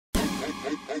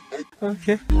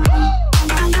Okay.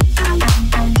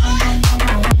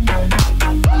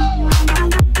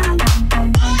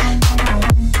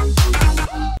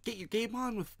 Get your game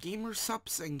on with Gamer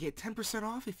Subs and get 10%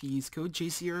 off if you use code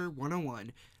JCR101.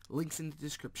 Links in the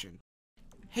description.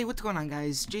 Hey, what's going on,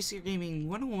 guys? JCR Gaming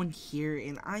 101 here,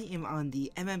 and I am on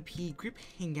the MMP group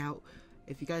hangout.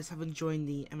 If you guys haven't joined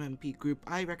the MMP group,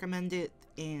 I recommend it,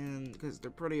 and because they're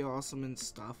pretty awesome and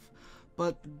stuff.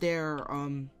 But their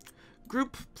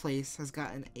group place has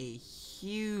gotten a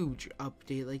huge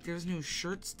update. Like, there's new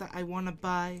shirts that I want to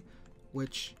buy,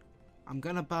 which I'm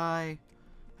gonna buy.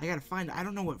 I gotta find, I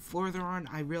don't know what floor they're on.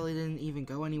 I really didn't even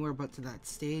go anywhere but to that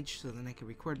stage, so then I could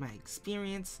record my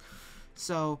experience.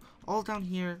 So, all down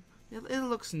here, it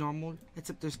looks normal,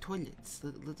 except there's toilets.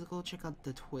 Let's go check out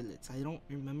the toilets. I don't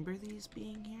remember these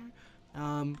being here.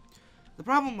 The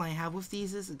problem I have with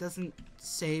these is it doesn't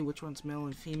say which one's male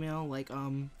and female. Like,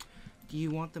 do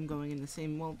you want them going in the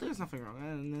same, well, there's nothing wrong.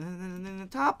 And the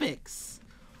topics.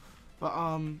 But,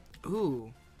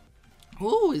 ooh,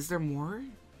 is there more?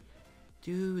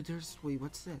 Dude, there's, wait,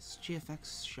 what's this?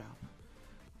 GFX shop.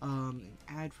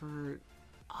 Advert.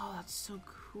 Oh, that's so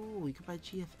cool. You can buy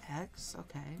GFX.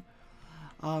 Okay.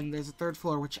 There's a third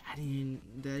floor, which I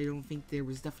don't think there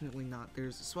was, definitely not.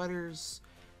 There's the sweaters.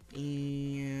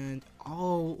 And,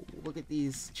 oh, look at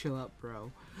these. Chill out,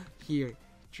 bro. Here,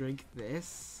 drink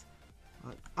this.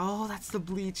 Oh, that's the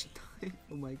bleach knife.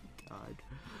 Oh my god.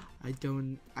 I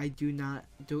do not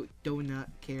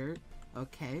care.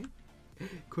 Okay.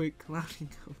 Quick clowning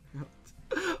come out.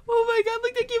 Oh my god,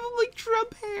 like they gave him like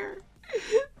Trump hair.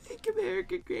 Make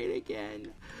America great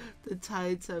again. The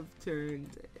tides have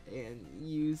turned and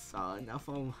you saw enough.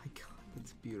 Oh my god,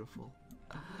 that's beautiful.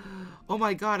 Oh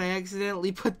my god, I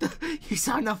accidentally put the you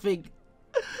saw nothing.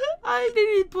 I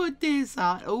didn't put this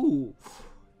on. Oh,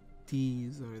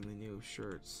 these are the new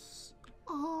shirts.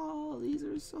 Oh, these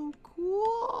are so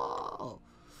cool.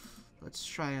 Let's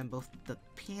try on both the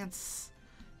pants.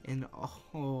 And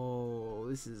oh,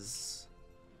 these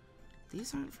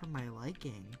aren't for my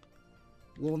liking.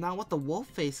 Well, not with the wolf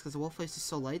face, because the wolf face is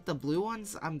so light. The blue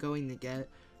ones I'm going to get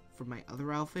for my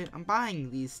other outfit. I'm buying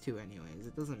these two anyways,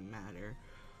 it doesn't matter.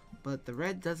 But the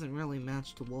red doesn't really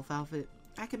match the wolf outfit.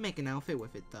 I can make an outfit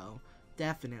with it though,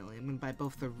 definitely. I'm going to buy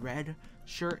both the red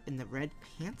shirt and the red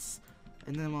pants.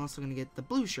 And then I'm also going to get the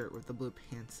blue shirt with the blue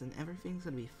pants. And everything's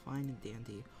going to be fine and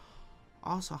dandy.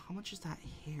 Also, how much is that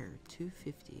hair?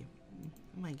 $250.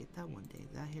 I might get that one day.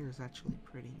 That hair is actually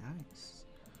pretty nice.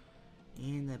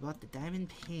 And I bought the diamond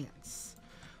pants.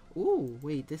 Ooh,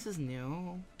 wait, this is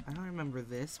new. I don't remember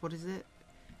this. What is it?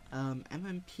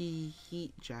 MMP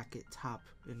heat jacket top.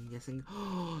 I'm guessing.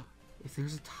 Oh, if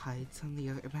there's a tights on the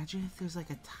other. Imagine if there's like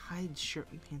a tied shirt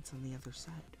and pants on the other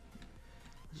side.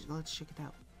 Let's check it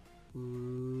out.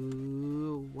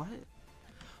 Ooh, what?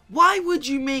 Why would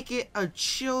you make it a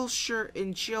chill shirt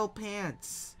and chill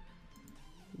pants?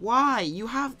 Why? You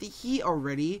have the heat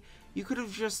already. You could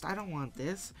have just, I don't want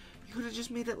this. You could have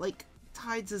just made it like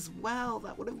tides as well.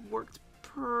 That would have worked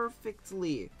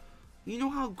perfectly. You know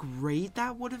how great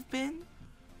that would have been?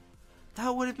 That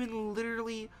would have been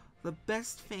literally the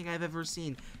best thing I've ever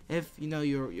seen. If, you know,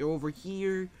 you're over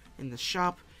here in the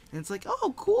shop and it's like,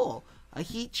 oh, cool, a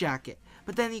heat jacket.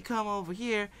 But then you come over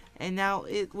here, and now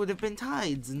it would have been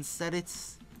tides. Instead,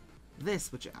 it's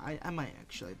this, which I might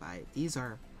actually buy it. These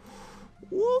are,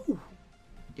 woo!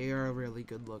 They are really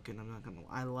good looking. I'm not gonna.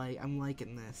 I'm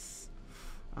liking this.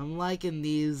 I'm liking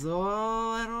these.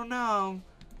 Oh, I don't know.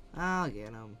 I'll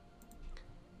get them.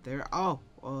 They're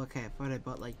okay. I thought I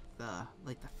bought like the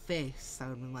face. I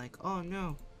would have been like, oh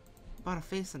no, bought a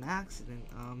face in accident.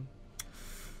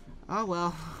 Oh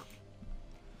well.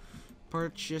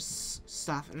 Purchase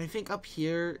stuff, and I think up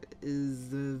here is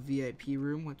the VIP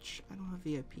room, which I don't have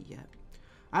VIP yet.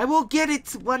 I will get it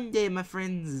one day, my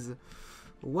friends,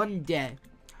 one day.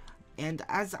 And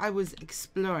as I was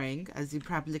exploring, as you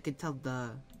probably could tell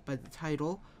by the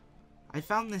title, I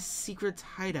found this secret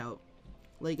hideout,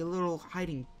 like a little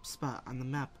hiding spot on the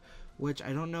map, which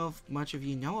I don't know if much of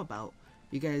you know about.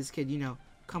 You guys could, you know,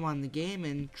 come on the game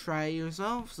and try it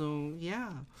yourself. So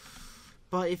yeah.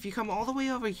 But if you come all the way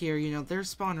over here, you know, there's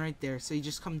spawn right there. So you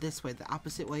just come this way, the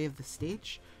opposite way of the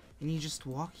stage. And you just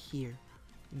walk here.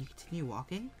 And you continue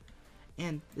walking.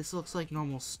 And this looks like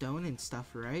normal stone and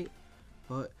stuff, right?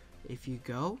 But if you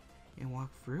go and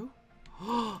walk through.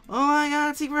 Oh my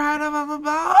god, secret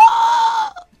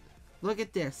hideout. Look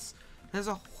at this. There's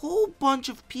a whole bunch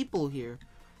of people here.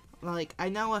 Like, I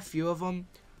know a few of them.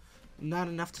 Not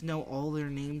enough to know all their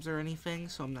names or anything,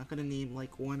 so I'm not gonna name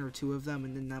like one or two of them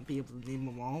and then not be able to name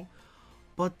them all.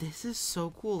 But this is so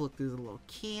cool. Look, there's a little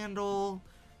candle,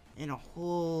 and a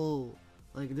whole,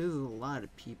 like, there's a lot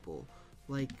of people.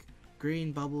 Like,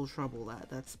 green bubble trouble,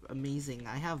 that's amazing.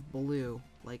 I have blue.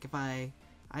 Like, if I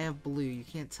have blue, you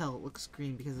can't tell it looks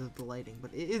green because of the lighting,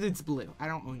 but it's blue. I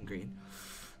don't own green.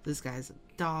 This guy's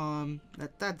dumb.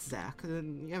 That's Zach.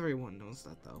 Everyone knows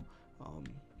that though.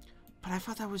 But I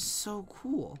thought that was so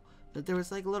cool that there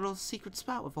was like a little secret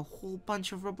spot with a whole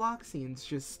bunch of Robloxians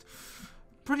just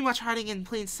pretty much hiding in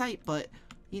plain sight, but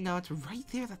you know, it's right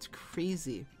there. That's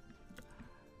crazy.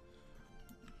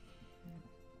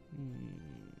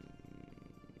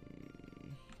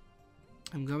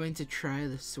 I'm going to try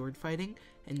the sword fighting,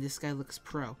 and this guy looks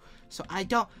pro. So I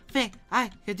don't think I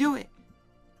can do it.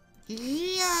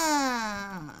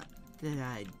 Yeah! Did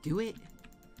I do it?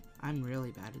 I'm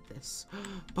really bad at this.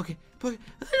 Okay, I don't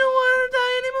want to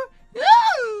die anymore.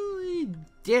 Oh, he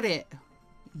did it.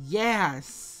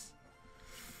 Yes.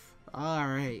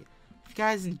 Alright. If you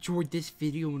guys enjoyed this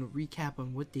video and a recap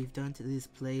on what they've done to this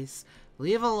place,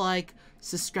 leave a like,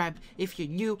 subscribe. If you're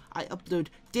new, I upload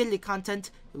daily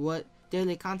content. What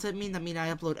daily content mean? I mean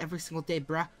I upload every single day,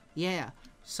 bruh. Yeah.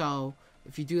 So,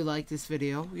 if you do like this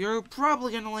video, you're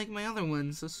probably gonna like my other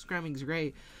ones, so subscribing's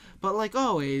great. But like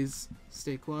always,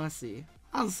 stay classy.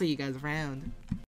 I'll see you guys around.